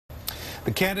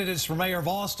The candidates for mayor of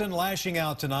Austin lashing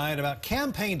out tonight about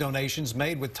campaign donations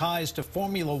made with ties to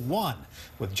Formula One.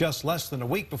 With just less than a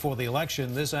week before the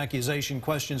election, this accusation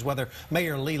questions whether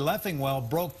Mayor Lee Leffingwell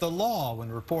broke the law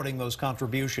when reporting those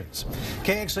contributions.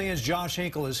 KXAN's Josh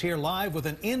Hinkle is here live with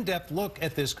an in-depth look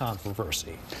at this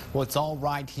controversy. Well, it's all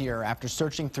right here. After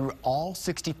searching through all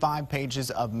 65 pages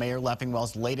of Mayor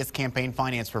Leffingwell's latest campaign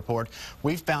finance report,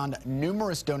 we've found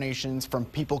numerous donations from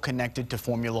people connected to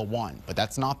Formula One. But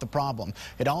that's not the problem.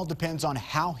 It all depends on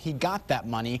how he got that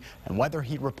money and whether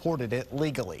he reported it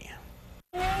legally.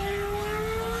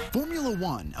 Formula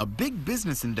One, a big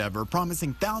business endeavor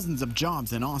promising thousands of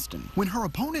jobs in Austin. When her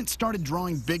opponent started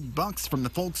drawing big bucks from the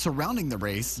folks surrounding the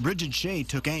race, Bridget Shea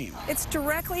took aim. It's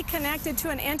directly connected to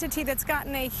an entity that's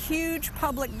gotten a huge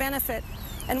public benefit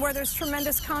and where there's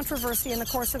tremendous controversy in the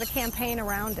course of the campaign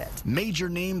around it. Major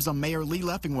names on Mayor Lee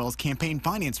Leffingwell's campaign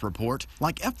finance report,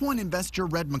 like F1 investor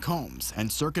Red McCombs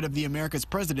and Circuit of the Americas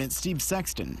president Steve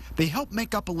Sexton. They help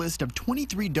make up a list of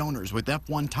 23 donors with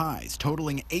F1 ties,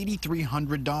 totaling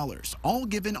 $8,300, all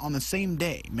given on the same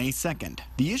day, May 2nd.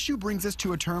 The issue brings us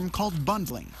to a term called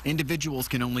bundling. Individuals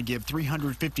can only give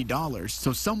 $350,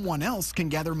 so someone else can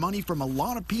gather money from a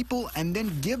lot of people and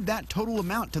then give that total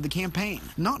amount to the campaign.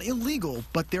 Not illegal,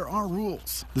 but there are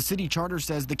rules. The city charter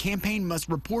says the campaign must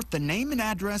report the name and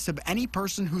address of any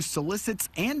person who solicits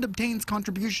and obtains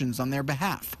contributions on their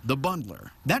behalf, the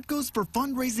bundler. That goes for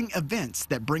fundraising events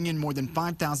that bring in more than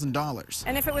 $5,000.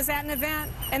 And if it was at an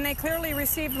event and they clearly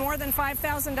received more than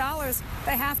 $5,000,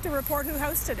 they have to report who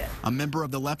hosted it. A member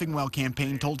of the Leffingwell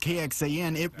campaign told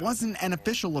KXAN it wasn't an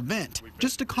official event,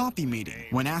 just a coffee meeting.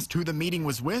 When asked who the meeting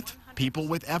was with, people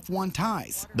with F1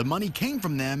 ties. The money came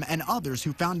from them and others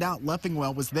who found out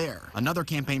Leffingwell was there. Another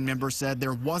campaign member said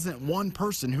there wasn't one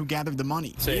person who gathered the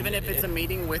money. So even if it's a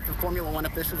meeting with the Formula One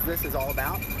officials, this is all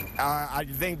about? I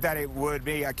think that it would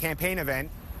be a campaign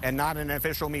event and not an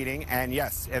official meeting. And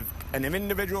yes, if an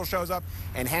individual shows up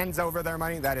and hands over their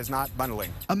money, that is not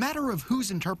bundling. A matter of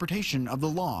whose interpretation of the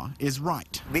law is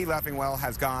right. Lee Leffingwell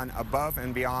has gone above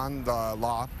and beyond the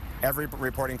law every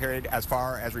reporting period as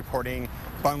far as reporting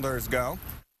bundlers go.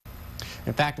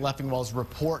 In fact, Leffingwell's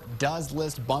report does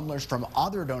list bundlers from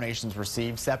other donations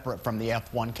received separate from the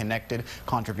F1 connected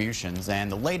contributions.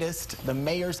 And the latest, the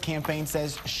mayor's campaign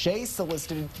says Shea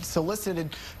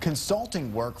solicited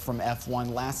consulting work from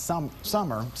F1 last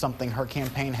summer, something her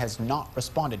campaign has not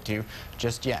responded to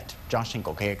just yet. Josh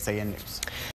Hinkle, KXAN News.